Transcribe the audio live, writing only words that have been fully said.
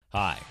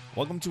Hi,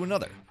 welcome to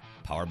another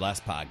Power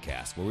Blast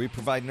podcast where we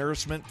provide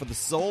nourishment for the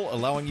soul,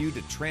 allowing you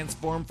to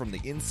transform from the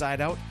inside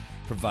out,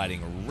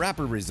 providing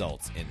rapid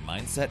results in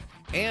mindset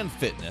and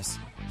fitness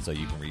so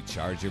you can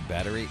recharge your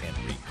battery and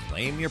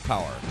reclaim your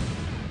power.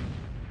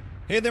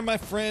 Hey there, my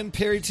friend,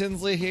 Perry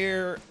Tinsley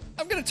here.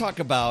 I'm going to talk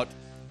about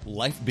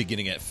life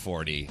beginning at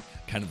 40,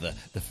 kind of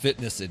the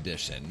fitness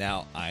edition.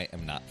 Now, I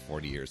am not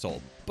 40 years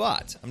old,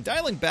 but I'm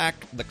dialing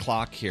back the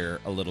clock here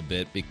a little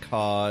bit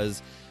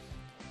because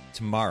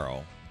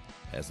tomorrow,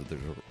 as of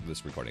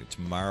this recording,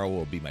 tomorrow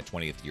will be my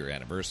 20th year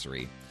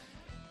anniversary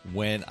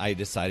when I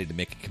decided to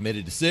make a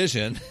committed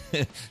decision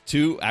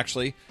to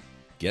actually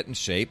get in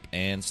shape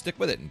and stick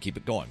with it and keep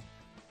it going.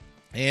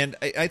 And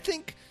I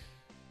think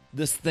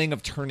this thing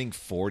of turning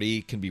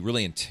 40 can be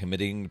really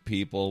intimidating to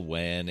people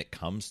when it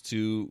comes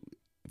to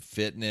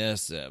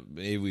fitness.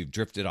 Maybe we've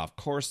drifted off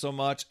course so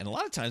much, and a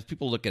lot of times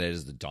people look at it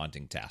as a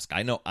daunting task.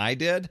 I know I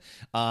did,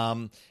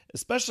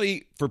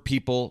 especially for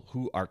people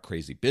who are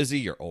crazy busy,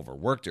 you're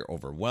overworked, you're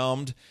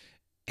overwhelmed,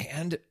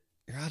 and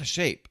you're out of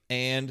shape.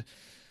 And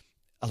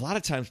a lot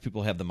of times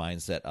people have the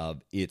mindset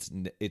of it's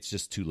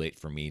just too late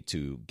for me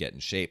to get in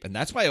shape. And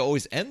that's why I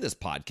always end this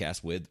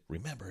podcast with,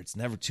 remember, it's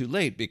never too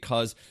late,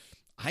 because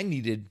I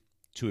needed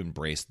to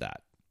embrace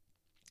that.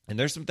 And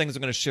there's some things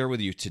I'm going to share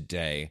with you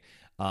today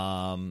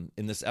in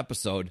this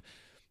episode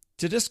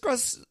to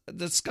discuss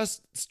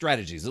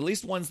strategies, at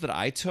least ones that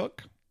I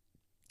took.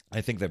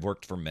 I think they've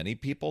worked for many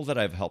people that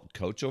I've helped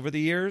coach over the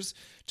years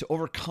to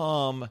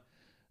overcome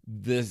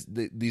these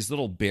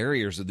little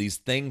barriers, or these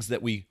things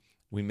that we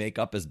make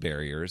up as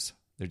barriers.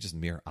 They're just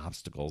mere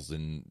obstacles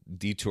and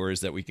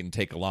detours that we can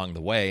take along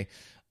the way.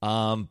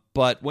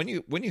 But when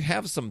you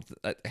have some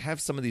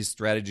of these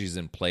strategies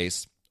in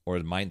place, or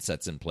the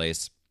mindsets in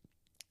place,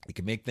 it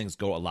can make things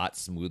go a lot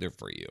smoother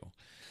for you.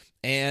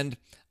 And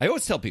I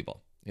always tell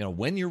people,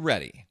 when you're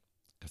ready,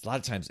 because a lot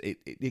of times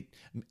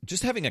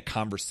just having a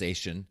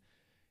conversation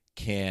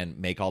can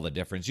make all the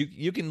difference.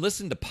 You can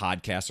listen to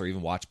podcasts or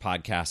even watch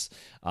podcasts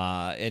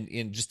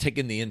and just take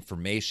in the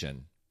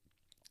information.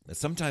 But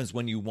sometimes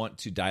when you want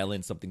to dial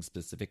in something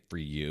specific for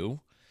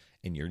you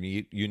in your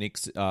unique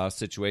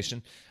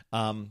situation,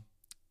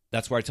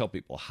 that's where I tell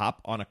people,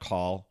 hop on a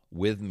call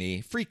with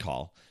me, free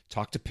call.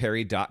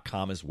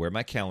 TalkToPerry.com is where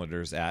my calendar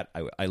is at.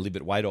 I leave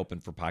it wide open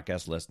for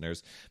podcast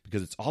listeners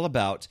because it's all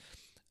about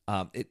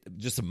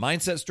just a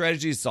mindset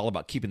strategy. It's all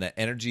about keeping that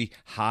energy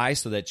high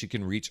so that you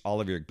can reach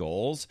all of your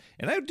goals.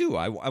 And I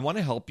want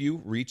to help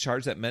you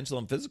recharge that mental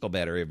and physical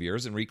battery of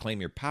yours and reclaim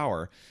your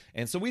power.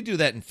 And so we do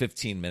that in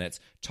 15 minutes.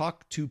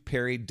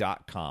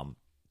 TalkToPerry.com.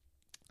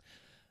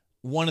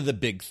 One of the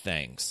big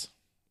things,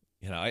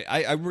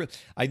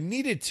 I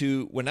needed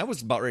to, when I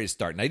was about ready to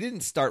start, and I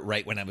didn't start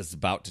right when I was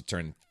about to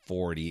turn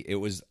 40. It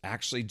was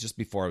actually just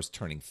before I was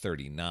turning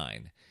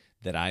 39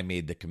 that I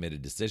made the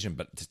committed decision.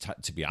 But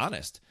to be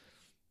honest,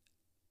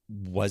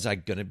 was I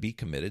going to be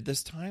committed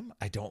this time?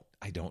 I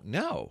don't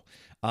know.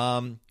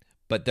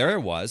 But there I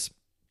was,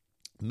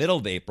 middle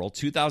of April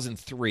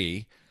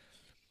 2003,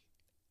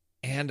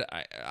 and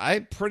I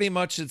pretty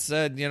much had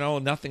said,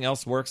 nothing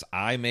else works.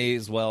 I may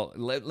as well,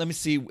 let me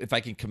see if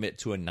I can commit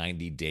to a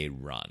 90-day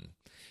run.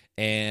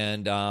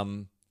 And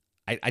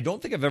I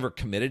don't think I've ever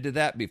committed to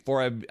that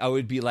before. I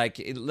would be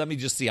like, let me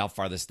just see how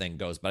far this thing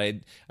goes. But I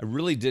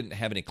really didn't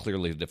have any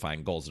clearly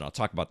defined goals, and I'll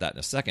talk about that in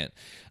a second.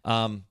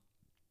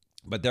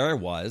 But there I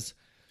was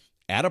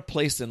at a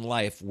place in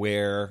life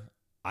where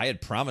I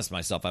had promised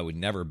myself I would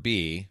never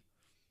be.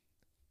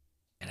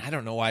 And I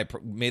don't know why I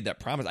made that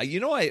promise.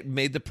 I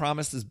made the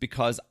promise is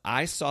because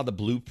I saw the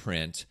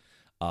blueprint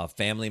of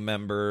family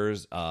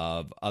members,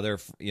 of other,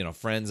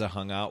 friends I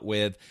hung out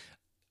with,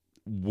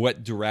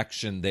 what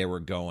direction they were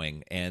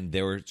going. And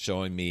they were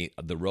showing me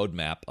the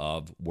roadmap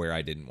of where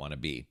I didn't want to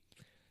be.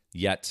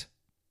 Yet,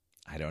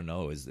 I don't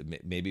know,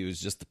 maybe it was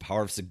just the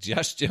power of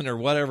suggestion or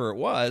whatever it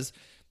was.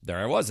 There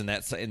I was in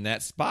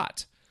that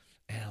spot.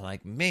 And I'm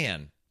like,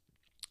 man.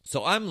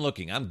 So I'm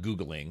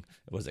Googling.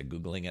 Was I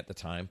Googling at the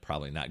time?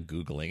 Probably not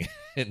Googling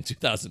in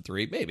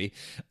 2003, maybe.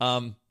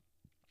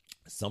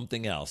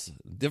 Something else,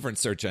 different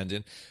search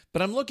engine.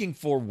 But I'm looking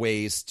for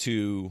ways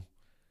to,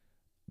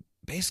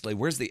 basically,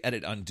 where's the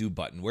edit undo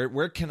button?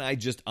 Where can I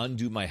just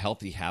undo my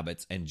healthy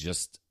habits and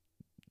just,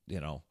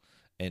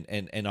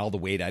 and all the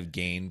weight I've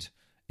gained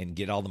and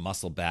get all the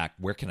muscle back?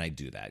 Where can I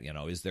do that?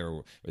 Is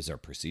there a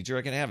procedure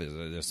I can have? Is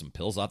there some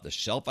pills off the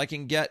shelf I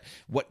can get?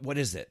 What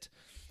is it?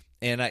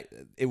 And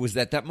it was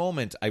at that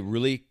moment I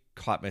really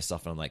caught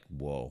myself, and I'm like,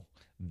 whoa,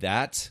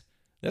 that's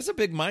a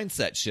big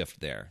mindset shift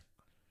there.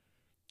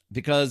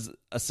 Because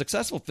a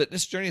successful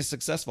fitness journey, a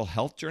successful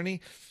health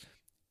journey,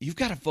 you've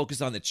got to focus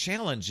on the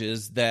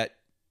challenges that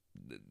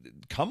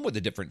come with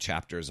the different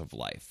chapters of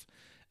life.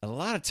 And a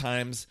lot of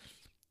times,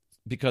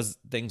 because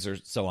things are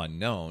so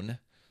unknown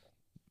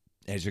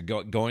as you're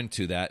going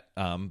to that,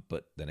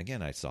 but then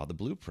again, I saw the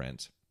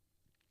blueprint.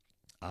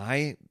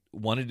 I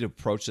wanted to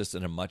approach this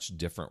in a much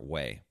different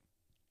way.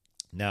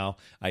 Now,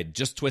 I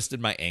just twisted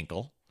my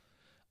ankle.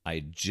 I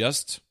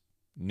just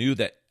knew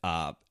that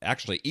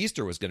actually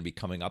Easter was going to be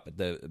coming up at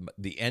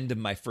the end of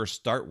my first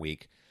start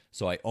week.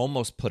 So I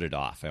almost put it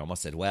off. I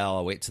almost said, well,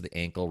 I'll wait till the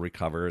ankle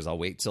recovers. I'll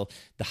wait till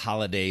the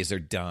holidays are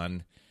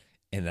done.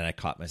 And then I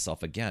caught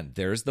myself again.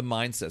 There's the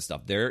mindset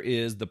stuff. There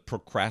is the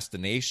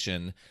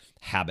procrastination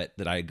habit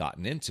that I had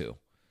gotten into.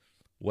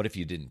 What if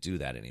you didn't do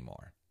that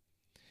anymore?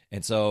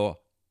 And so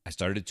I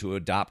started to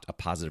adopt a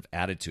positive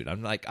attitude.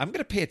 I'm like, I'm going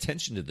to pay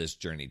attention to this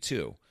journey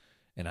too.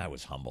 And I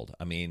was humbled.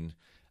 I mean,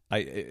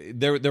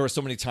 there were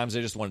so many times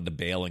I just wanted to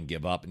bail and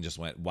give up and just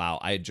went, wow,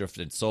 I had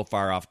drifted so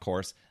far off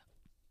course.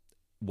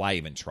 Why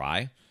even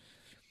try?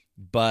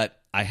 But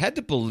I had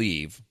to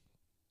believe.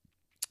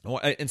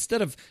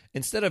 Instead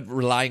of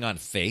relying on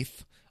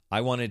faith,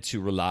 I wanted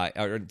to rely,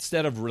 or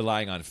instead of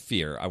relying on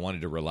fear, I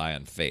wanted to rely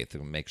on faith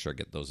and make sure I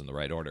get those in the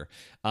right order.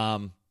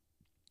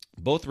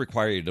 Both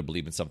require you to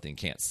believe in something you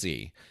can't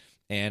see.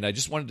 And I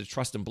just wanted to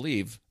trust and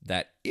believe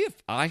that if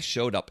I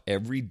showed up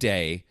every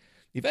day,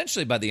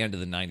 eventually by the end of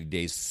the 90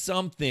 days,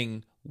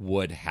 something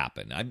would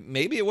happen.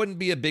 Maybe it wouldn't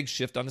be a big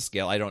shift on the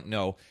scale. I don't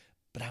know.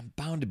 But I'm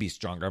bound to be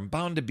stronger. I'm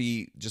bound to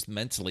be just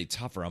mentally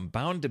tougher. I'm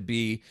bound to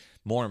be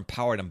more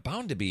empowered. I'm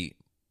bound to be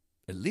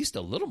at least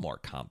a little more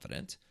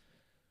confident.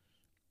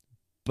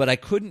 But I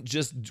couldn't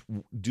just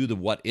do the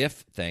what if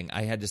thing.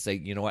 I had to say,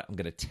 you know what? I'm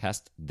going to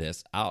test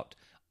this out.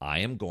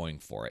 I am going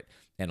for it.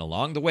 And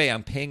along the way,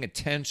 I'm paying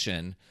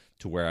attention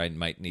to where I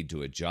might need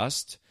to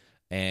adjust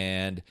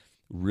and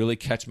really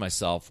catch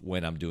myself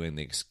when I'm doing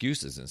the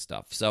excuses and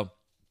stuff. So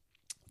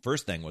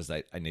first thing was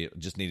I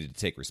just needed to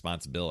take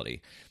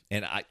responsibility.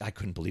 And I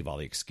couldn't believe all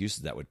the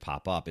excuses that would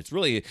pop up. It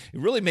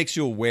really makes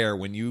you aware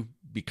when you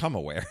become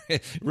aware.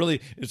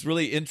 It's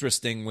really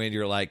interesting when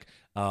you're like,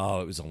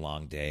 oh, it was a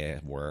long day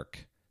at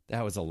work.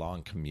 That was a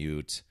long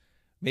commute.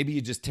 Maybe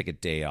you just take a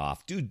day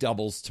off. Do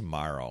doubles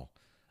tomorrow.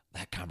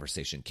 That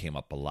conversation came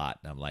up a lot.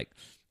 And I'm like,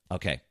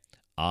 okay,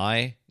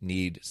 I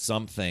need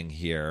something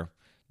here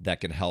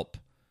that can help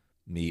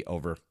me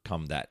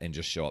overcome that and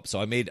just show up. So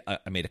I made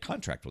a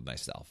contract with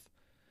myself.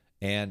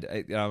 And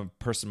I'm a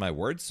person of my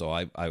word, so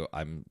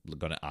I'm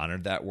going to honor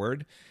that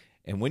word.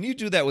 And when you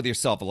do that with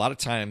yourself, a lot of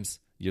times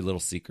your little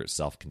secret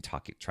self can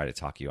try to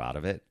talk you out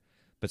of it.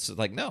 But it's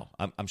like, no,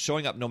 I'm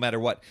showing up no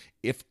matter what.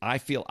 If I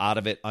feel out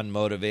of it,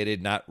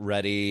 unmotivated, not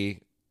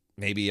ready,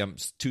 maybe I'm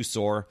too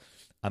sore,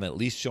 I'm at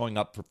least showing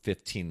up for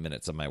 15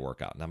 minutes of my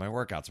workout. Now, my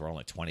workouts were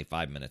only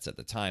 25 minutes at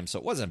the time, so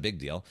it wasn't a big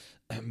deal.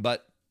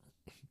 But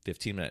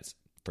 15 minutes,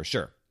 for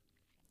sure.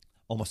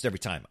 Almost every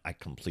time I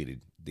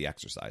completed the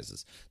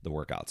exercises, the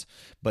workouts.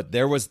 But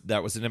that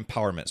was an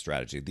empowerment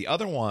strategy. The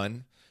other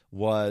one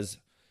was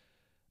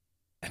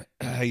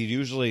I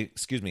usually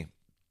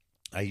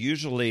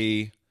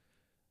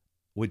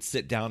would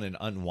sit down and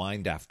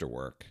unwind after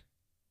work.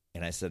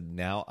 And I said,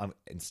 now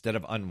instead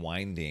of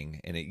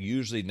unwinding, and it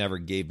usually never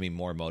gave me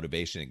more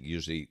motivation. It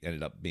usually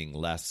ended up being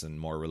less and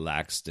more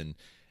relaxed and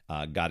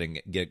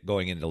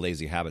going into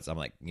lazy habits. I'm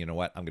like, you know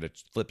what? I'm going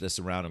to flip this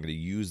around. I'm going to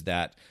use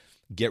that.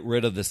 Get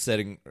rid of the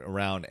sitting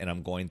around, and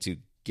I'm going to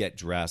get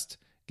dressed,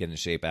 get in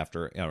shape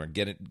after, or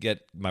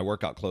get my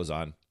workout clothes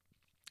on,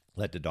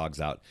 let the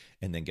dogs out,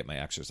 and then get my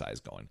exercise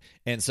going.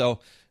 And so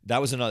that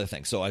was another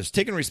thing. So I was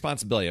taking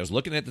responsibility. I was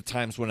looking at the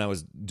times when I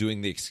was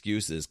doing the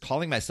excuses,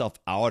 calling myself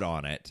out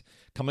on it,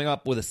 coming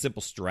up with a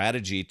simple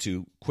strategy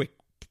to quick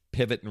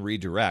pivot and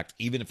redirect,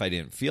 even if I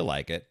didn't feel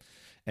like it.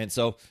 And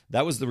so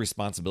that was the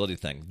responsibility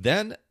thing.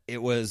 Then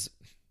it was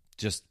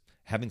just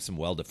having some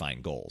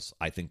well-defined goals.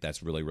 I think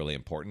that's really, really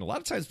important. A lot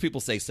of times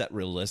people say set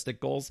realistic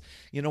goals.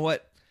 You know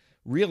what?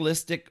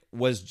 Realistic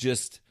was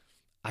just,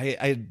 I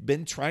had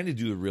been trying to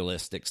do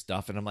realistic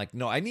stuff, and I'm like,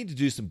 no, I need to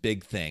do some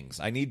big things.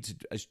 I need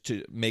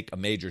to make a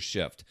major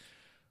shift.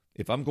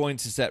 If I'm going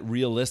to set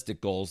realistic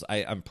goals,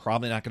 I'm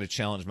probably not going to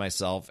challenge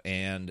myself,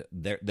 and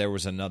that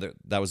was another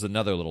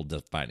little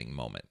defining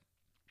moment.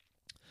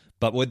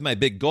 But with my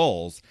big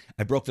goals,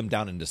 I broke them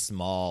down into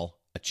small,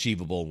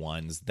 achievable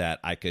ones that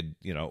I could,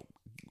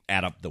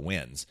 add up the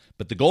wins.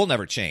 But the goal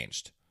never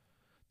changed.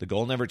 The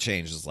goal never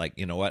changed. It's like,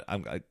 you know what?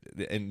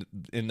 In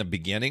the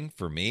beginning,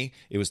 for me,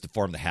 it was to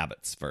form the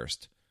habits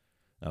first.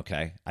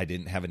 Okay? I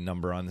didn't have a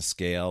number on the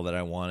scale that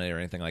I wanted or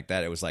anything like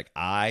that. It was like,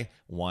 I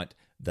want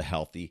the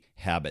healthy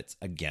habits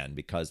again,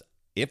 because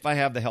if I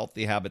have the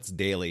healthy habits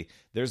daily,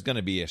 there's going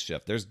to be a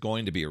shift. There's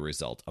going to be a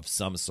result of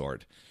some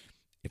sort.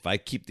 If I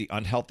keep the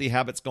unhealthy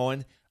habits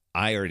going,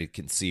 I already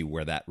can see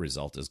where that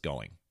result is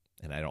going,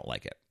 and I don't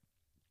like it.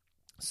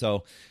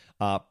 So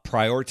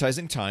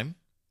prioritizing time,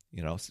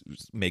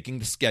 making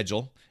the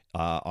schedule,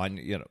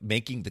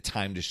 making the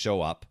time to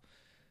show up.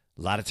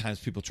 A lot of times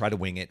people try to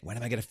wing it. When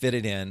am I going to fit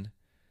it in?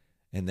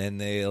 And then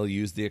they'll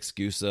use the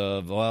excuse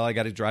of, well, I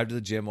got to drive to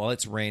the gym. Well,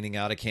 it's raining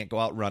out. I can't go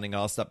out running,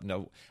 all stuff.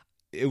 No,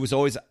 it was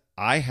always,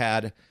 I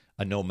had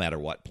a no matter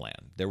what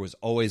plan. There was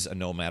always a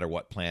no matter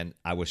what plan.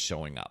 I was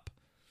showing up.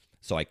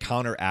 So I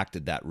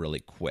counteracted that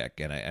really quick,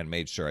 and I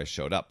made sure I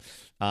showed up.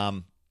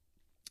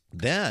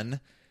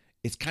 Then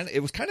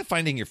it was kind of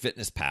finding your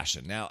fitness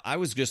passion. Now, I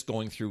was just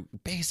going through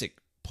basic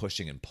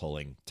pushing and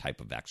pulling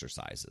type of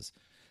exercises.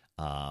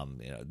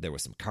 There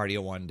was some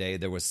cardio one day.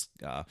 There was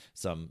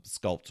some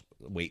sculpt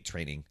weight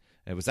training.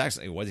 It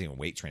wasn't even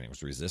weight training. It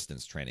was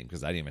resistance training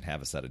because I didn't even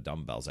have a set of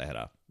dumbbells. I had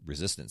a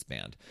resistance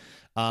band.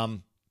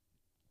 But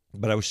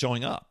I was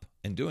showing up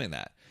and doing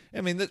that. I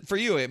mean, for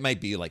you, it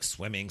might be like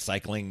swimming,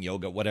 cycling,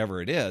 yoga,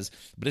 whatever it is.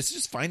 But it's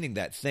just finding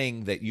that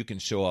thing that you can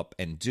show up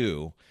and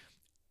do.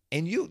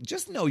 And you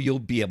just know you'll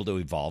be able to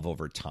evolve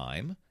over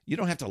time. You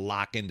don't have to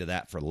lock into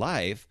that for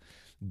life.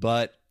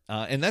 But,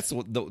 and that's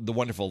the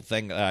wonderful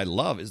thing that I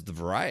love is the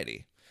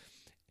variety.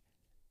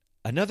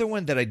 Another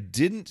one that I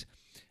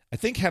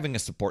think having a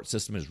support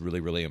system is really,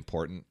 really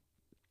important.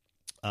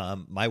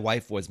 My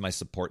wife was my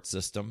support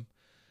system.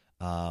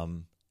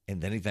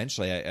 And then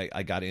eventually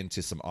I got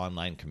into some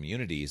online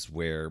communities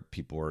where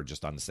people were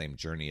just on the same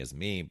journey as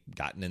me,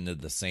 gotten into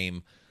the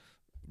same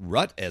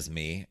rut as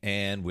me,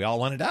 and we all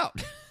wanted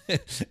out.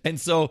 And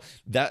so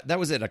that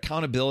was it.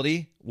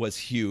 Accountability was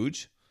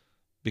huge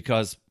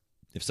because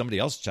if somebody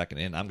else is checking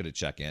in, I'm going to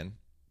check in.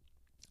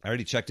 I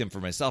already checked in for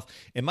myself.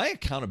 And my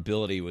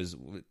accountability was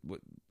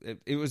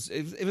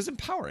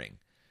empowering.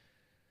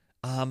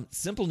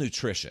 Simple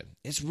nutrition.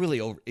 It's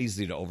really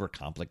easy to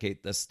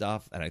overcomplicate this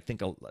stuff, and I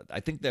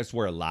think that's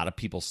where a lot of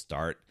people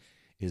start.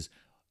 Is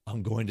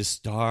I'm going to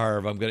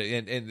starve.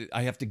 And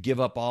I have to give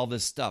up all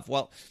this stuff.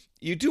 Well,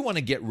 you do want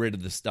to get rid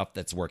of the stuff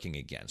that's working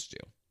against you.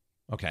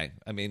 Okay,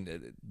 I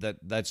mean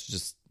that's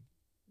just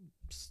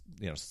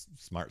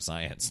smart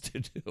science to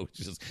do.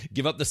 Just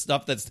give up the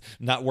stuff that's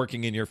not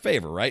working in your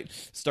favor, right?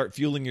 Start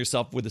fueling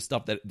yourself with the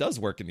stuff that does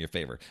work in your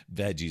favor.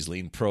 Veggies,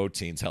 lean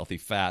proteins, healthy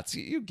fats.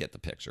 You get the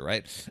picture,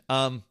 right?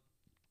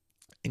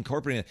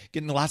 Incorporating,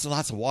 getting lots and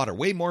lots of water,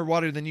 way more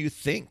water than you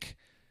think.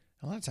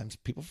 A lot of times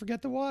people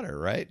forget the water,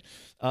 right?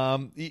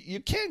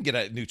 You can get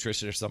a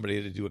nutritionist or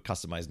somebody to do a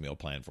customized meal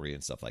plan for you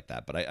and stuff like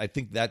that. But I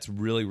think that's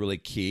really, really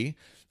key.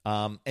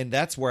 And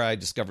that's where I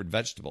discovered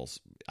vegetables.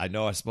 I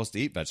know I was supposed to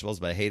eat vegetables,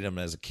 but I hated them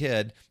as a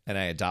kid. And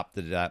I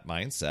adopted that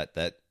mindset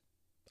that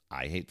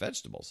I hate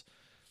vegetables.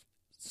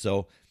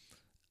 So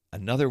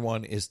another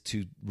one is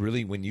to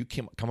really, when you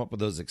come up with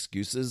those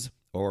excuses,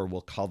 or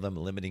we'll call them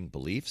limiting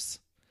beliefs,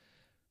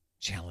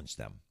 challenge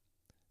them.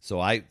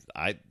 So I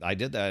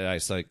did that. I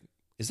was like,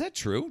 is that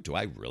true? Do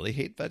I really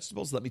hate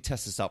vegetables? Let me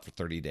test this out for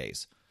 30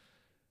 days.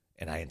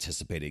 And I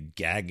anticipated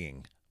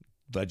gagging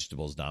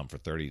vegetables down for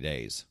 30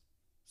 days.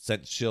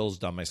 Sent chills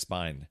down my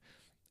spine.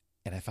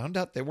 And I found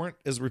out they weren't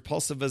as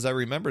repulsive as I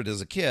remembered as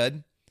a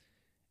kid.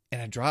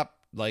 And I dropped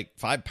like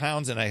 5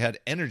 pounds and I had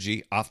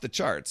energy off the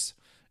charts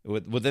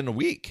within a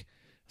week.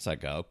 It's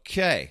like,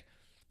 okay.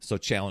 So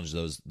challenge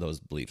those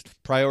beliefs.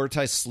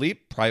 Prioritize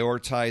sleep.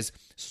 Prioritize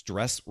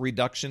stress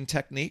reduction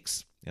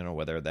techniques.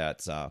 Whether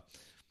that's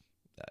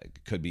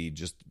could be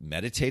just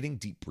meditating,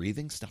 deep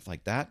breathing, stuff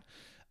like that.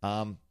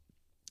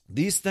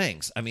 These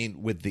things, I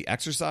mean, with the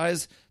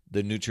exercise,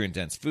 the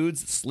nutrient-dense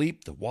foods, the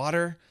sleep, the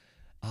water,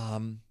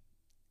 all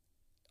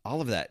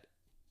of that.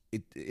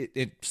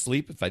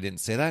 Sleep, if I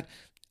didn't say that,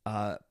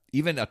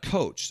 even a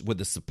coach with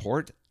the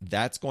support,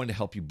 that's going to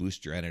help you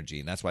boost your energy.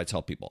 And that's why I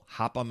tell people,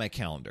 hop on my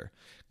calendar.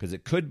 Because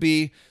it could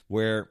be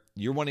where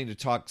you're wanting to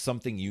talk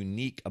something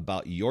unique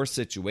about your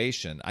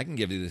situation. I can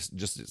give you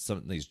some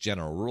of these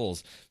general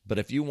rules. But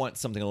if you want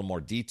something a little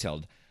more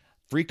detailed,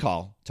 free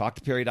call,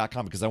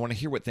 talktoperry.com, because I want to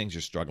hear what things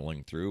you're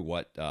struggling through,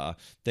 what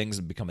things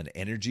have become an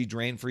energy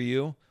drain for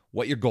you,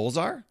 what your goals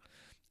are.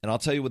 And I'll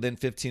tell you within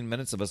 15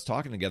 minutes of us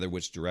talking together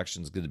which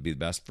direction is going to be the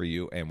best for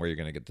you and where you're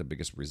going to get the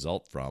biggest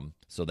result from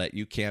so that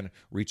you can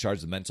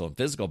recharge the mental and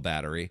physical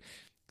battery,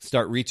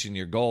 start reaching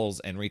your goals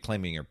and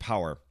reclaiming your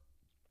power.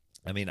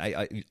 I mean,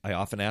 I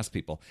often ask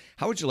people,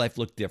 how would your life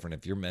look different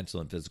if your mental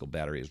and physical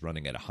battery is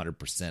running at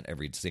 100%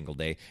 every single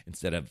day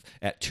instead of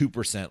at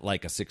 2%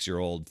 like a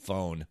 6-year-old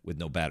phone with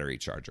no battery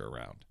charger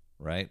around,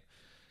 right?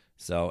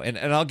 So, and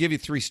I'll give you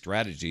 3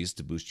 strategies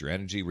to boost your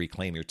energy,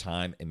 reclaim your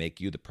time, and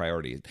make you the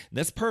priority. And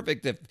that's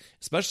perfect,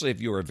 especially if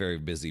you're a very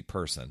busy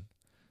person.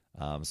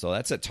 So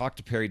that's at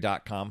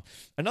talktoperry.com.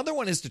 Another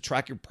one is to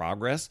track your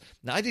progress.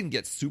 Now, I didn't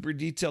get super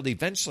detailed.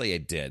 Eventually, I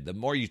did. The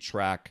more you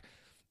track,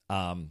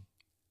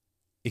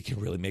 it can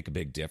really make a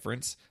big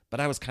difference.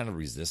 But I was kind of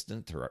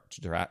resistant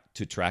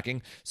to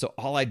tracking. So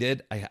all I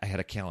did, I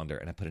had a calendar,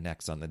 and I put an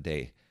X on the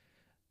day.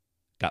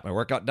 Got my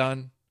workout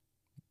done,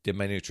 did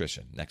my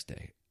nutrition next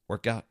day.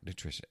 Workout,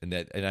 nutrition, and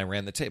I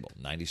ran the table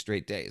 90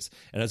 straight days.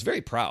 And I was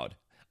very proud.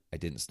 I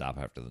didn't stop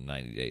after the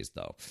 90 days,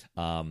 though.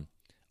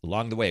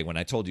 Along the way, when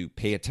I told you,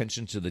 pay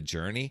attention to the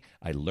journey,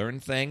 I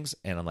learned things,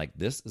 and I'm like,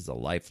 this is a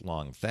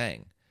lifelong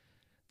thing.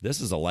 This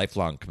is a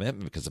lifelong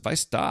commitment, because if I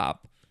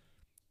stop,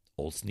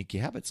 old sneaky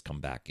habits come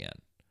back in.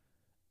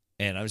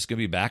 And I'm just going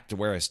to be back to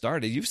where I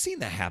started. You've seen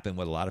that happen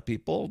with a lot of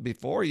people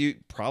before. You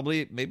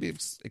probably maybe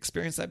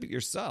experienced that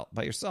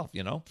by yourself,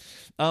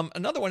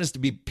 Another one is to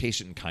be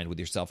patient and kind with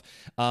yourself.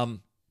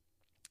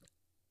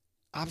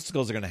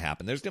 Obstacles are going to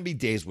happen. There's going to be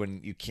days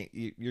when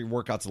your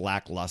workout's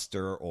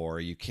lackluster or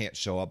you can't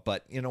show up.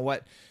 But you know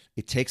what?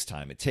 It takes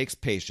time. It takes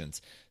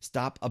patience.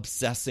 Stop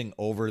obsessing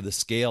over the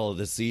scale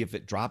to see if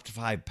it dropped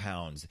 5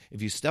 pounds.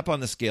 If you step on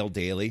the scale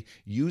daily,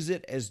 use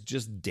it as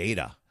just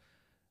data.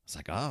 It's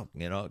like, oh,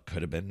 it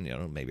could have been,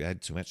 maybe I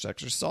had too much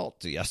extra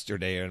salt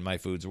yesterday in my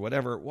foods or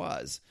whatever it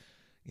was.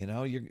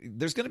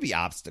 There's going to be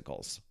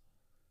obstacles.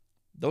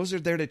 Those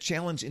are there to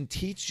challenge and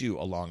teach you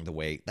along the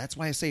way. That's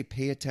why I say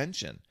pay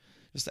attention.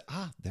 Just say,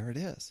 there it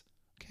is.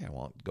 Okay, I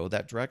won't go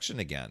that direction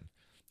again.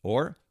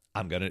 Or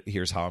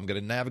here's how I'm going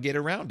to navigate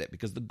around it,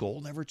 because the goal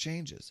never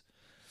changes.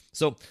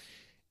 So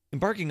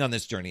embarking on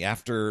this journey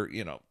after,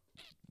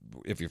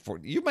 if you're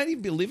 40, you might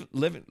even be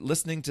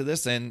listening to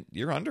this and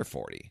you're under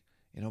 40,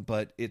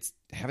 but it's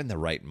having the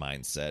right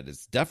mindset.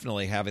 It's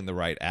definitely having the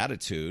right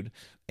attitude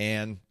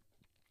and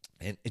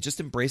it's just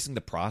embracing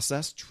the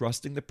process,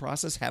 trusting the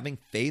process, having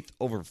faith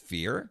over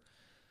fear,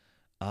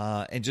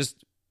 and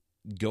just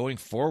going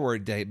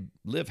forward to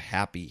live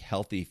happy,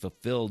 healthy,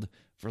 fulfilled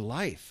for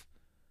life.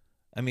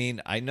 I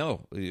mean, I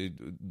know we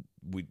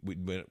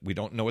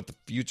don't know what the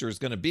future is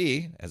going to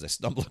be as I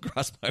stumble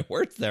across my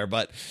words there,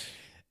 but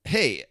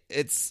hey,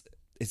 it's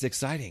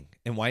exciting.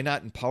 And why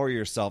not empower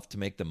yourself to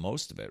make the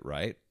most of it,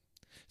 right?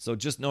 So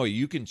just know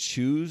you can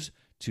choose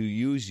to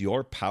use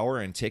your power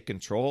and take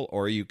control,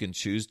 or you can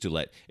choose to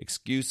let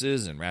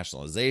excuses and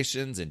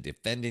rationalizations and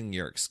defending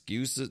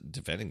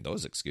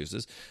those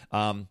excuses,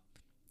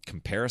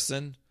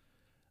 comparison,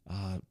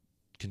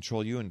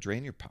 control you and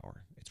drain your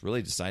power. It's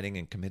really deciding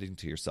and committing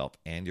to yourself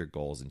and your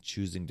goals and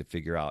choosing to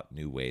figure out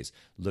new ways,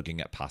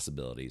 looking at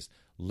possibilities,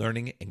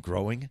 learning and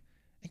growing,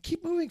 and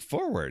keep moving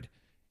forward.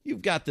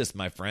 You've got this,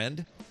 my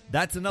friend.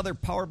 That's another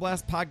Power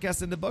Blast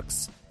podcast in the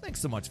books. Thanks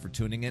so much for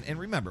tuning in. And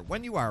remember,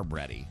 when you are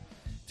ready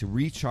to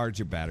recharge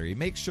your battery,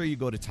 make sure you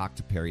go to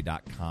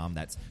talktoperry.com.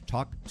 That's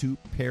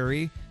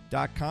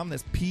talktoperry.com.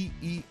 That's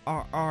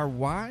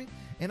Perry.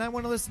 And I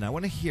want to listen. I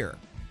want to hear,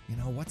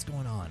 what's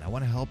going on. I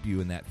want to help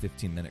you in that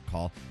 15-minute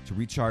call to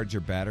recharge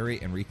your battery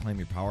and reclaim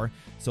your power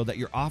so that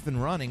you're off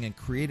and running and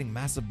creating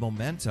massive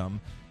momentum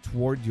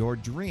toward your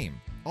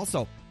dream.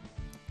 Also,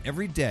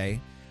 every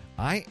day,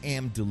 I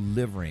am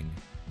delivering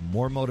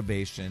more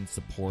motivation,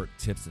 support,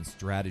 tips, and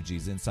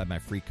strategies inside my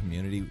free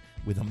community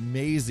with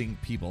amazing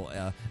people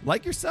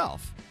like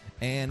yourself.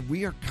 And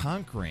we are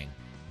conquering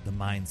the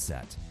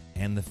mindset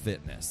and the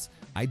fitness.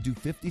 I do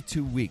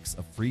 52 weeks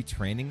of free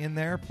training in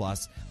there.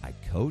 Plus, I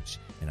coach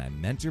and I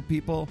mentor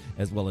people,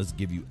 as well as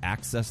give you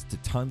access to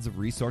tons of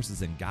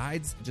resources and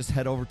guides. Just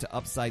head over to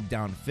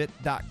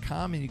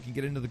UpsideDownFit.com and you can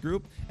get into the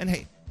group. And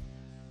hey,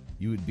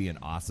 you would be an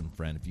awesome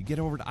friend if you get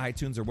over to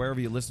iTunes or wherever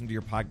you listen to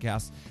your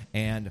podcast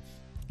and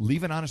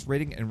leave an honest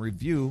rating and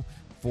review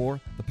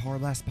for the Power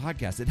Blast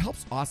podcast. It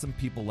helps awesome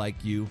people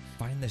like you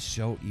find this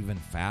show even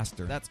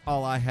faster. That's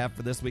all I have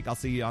for this week. I'll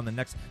see you on the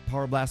next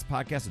Power Blast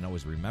podcast. And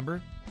always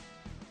remember,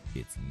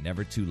 it's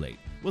never too late.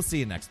 We'll see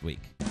you next week.